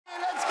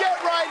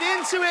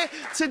into it.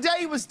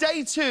 Today was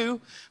day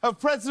 2 of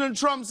President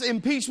Trump's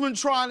impeachment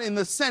trial in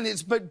the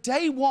Senate, but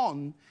day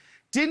 1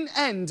 didn't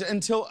end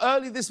until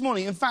early this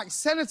morning. In fact,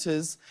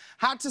 senators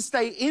had to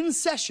stay in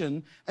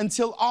session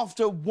until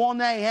after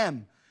 1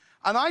 a.m.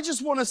 And I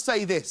just want to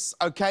say this,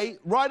 OK?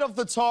 Right off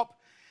the top,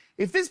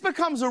 if this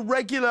becomes a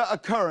regular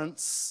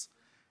occurrence,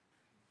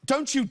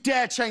 don't you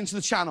dare change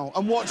the channel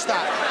and watch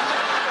that.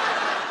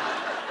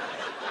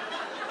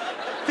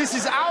 This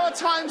is our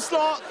time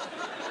slot.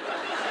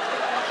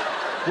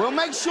 We'll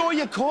make sure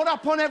you're caught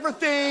up on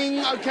everything,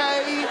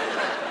 OK?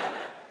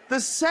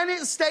 The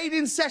Senate stayed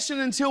in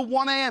session until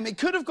 1 a.m. It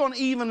could have gone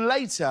even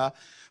later,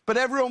 but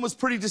everyone was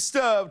pretty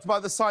disturbed by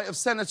the sight of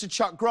Senator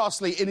Chuck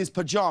Grassley in his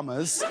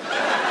pyjamas.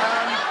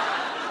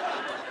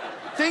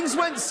 Things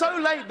went so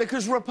late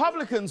because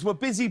Republicans were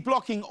busy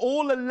blocking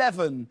all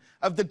 11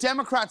 of the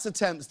Democrats'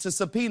 attempts to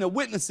subpoena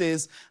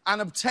witnesses and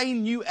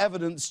obtain new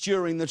evidence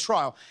during the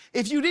trial.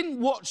 If you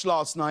didn't watch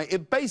last night,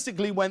 it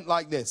basically went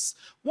like this.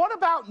 What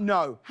about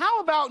no?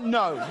 How about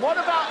no? What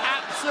about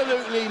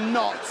absolutely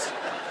not?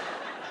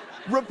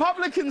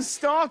 Republicans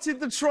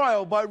started the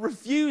trial by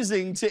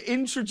refusing to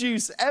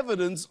introduce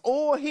evidence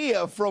or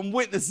hear from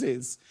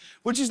witnesses,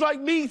 which is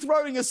like me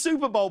throwing a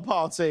Super Bowl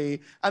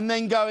party and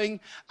then going,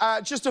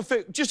 just a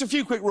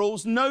few quick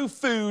rules, no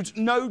food,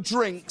 no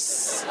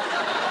drinks,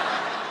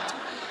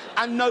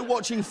 and no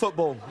watching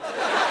football.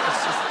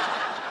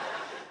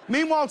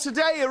 Meanwhile,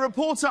 today, a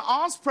reporter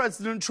asked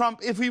President Trump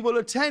if he will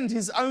attend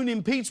his own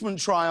impeachment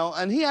trial,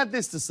 and he had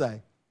this to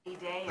say.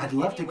 I'd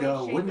love to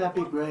go. Wouldn't that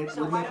be great?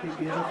 Wouldn't that be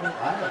beautiful?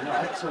 I don't know.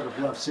 I'd sort of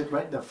love to sit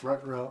right in the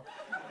front row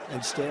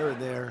and stare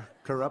at their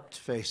corrupt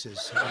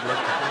faces. I'd love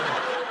to do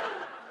it.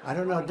 I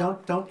don't know.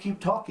 Don't keep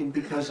talking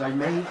because you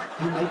may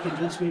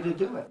convince me to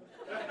do it.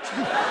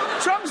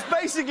 Trump's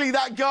basically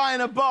that guy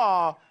in a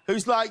bar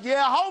who's like,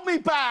 yeah, hold me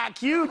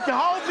back. You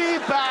hold me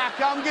back.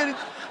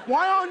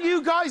 Why aren't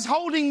you guys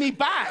holding me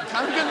back?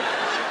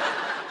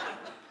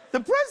 The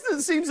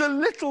president seems a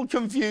little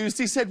confused.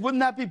 He said,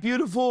 wouldn't that be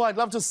beautiful? I'd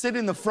love to sit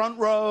in the front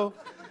row.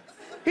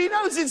 He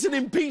knows it's an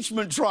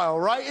impeachment trial,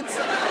 right?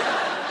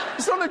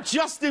 It's not a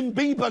Justin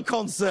Bieber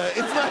concert.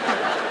 It's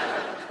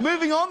like...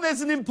 Moving on,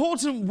 there's an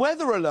important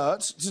weather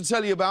alert to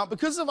tell you about.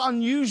 Because of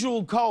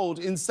unusual cold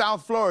in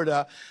South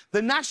Florida,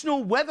 the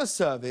National Weather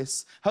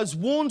Service has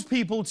warned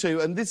people to,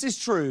 and this is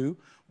true,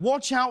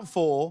 watch out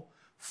for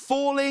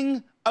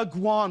falling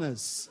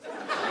iguanas.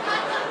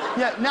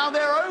 Yeah, now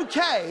they're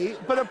OK,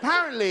 but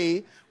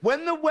apparently,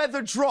 when the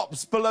weather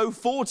drops below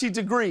 40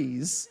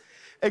 degrees,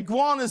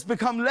 iguanas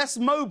become less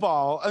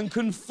mobile and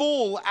can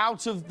fall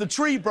out of the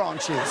tree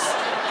branches.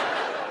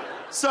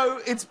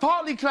 So it's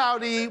partly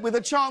cloudy with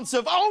a chance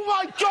of... Oh,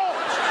 my God!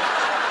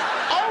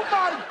 Oh,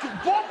 my...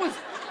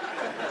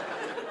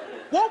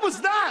 What was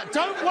that?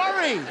 Don't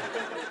worry.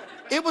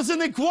 It was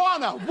an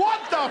iguana.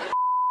 What the f***?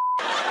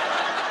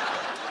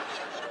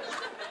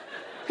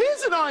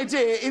 Here's an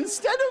idea.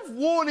 Instead of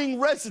warning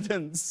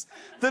residents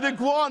that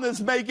iguanas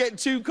may get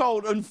too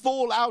cold and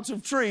fall out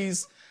of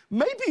trees,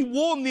 maybe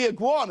warn the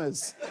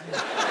iguanas.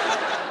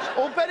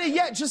 Or better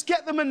yet, just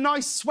get them a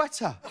nice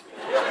sweater.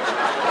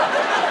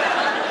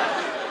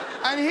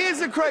 And here's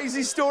a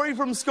crazy story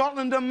from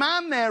Scotland. A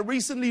man there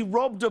recently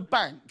robbed a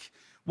bank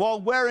while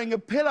wearing a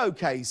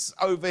pillowcase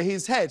over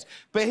his head.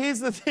 But here's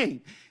the thing.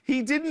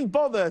 He didn't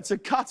bother to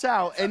cut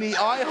out any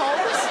eye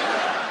holes.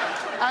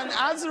 And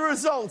as a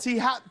result, he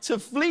had to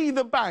flee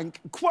the bank,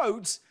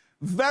 quote,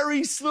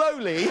 very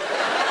slowly,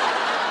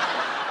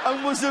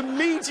 and was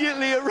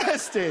immediately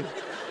arrested.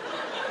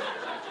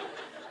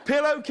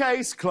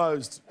 Pillowcase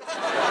closed.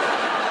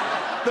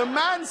 The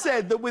man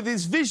said that with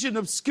his vision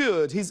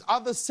obscured, his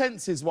other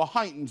senses were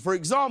heightened. For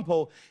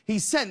example, he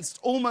sensed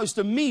almost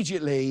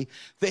immediately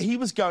that he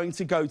was going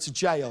to go to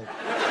jail.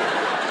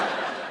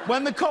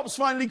 When the cops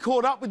finally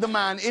caught up with the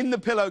man in the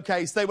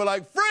pillowcase, they were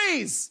like,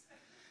 freeze!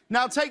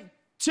 Now take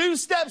 2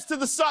 steps to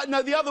the side.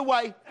 No, the other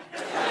way.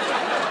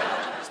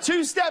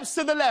 2 steps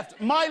to the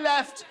left. My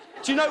left.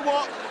 Do you know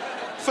what?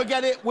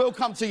 Forget it. We'll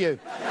come to you.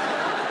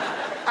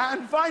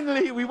 And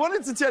finally, we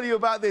wanted to tell you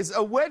about this.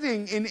 A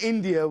wedding in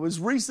India was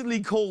recently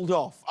called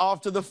off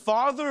after the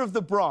father of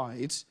the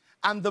bride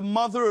and the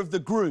mother of the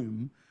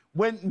groom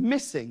went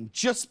missing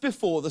just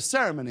before the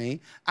ceremony,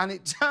 and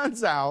it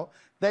turns out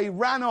they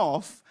ran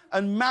off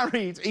and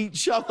married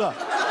each other.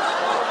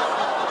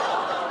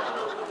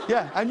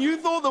 Yeah, and you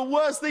thought the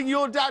worst thing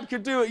your dad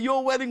could do at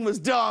your wedding was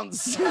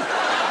dance.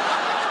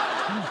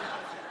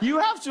 You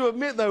have to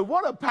admit, though,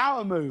 what a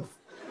power move.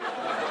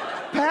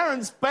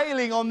 Parents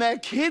bailing on their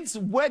kid's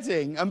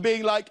wedding and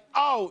being like,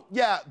 oh,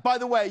 yeah, by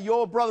the way,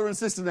 you're brother and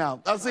sister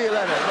now. I'll see you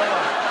later.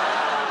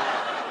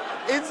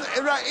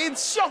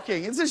 It's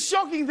shocking. It's a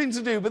shocking thing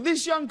to do, but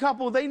this young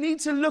couple, they need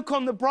to look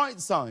on the bright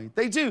side.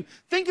 They do.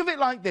 Think of it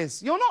like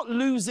this. You're not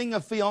losing a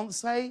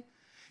fiancé.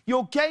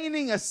 You're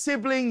gaining a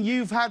sibling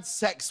you've had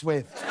sex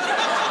with.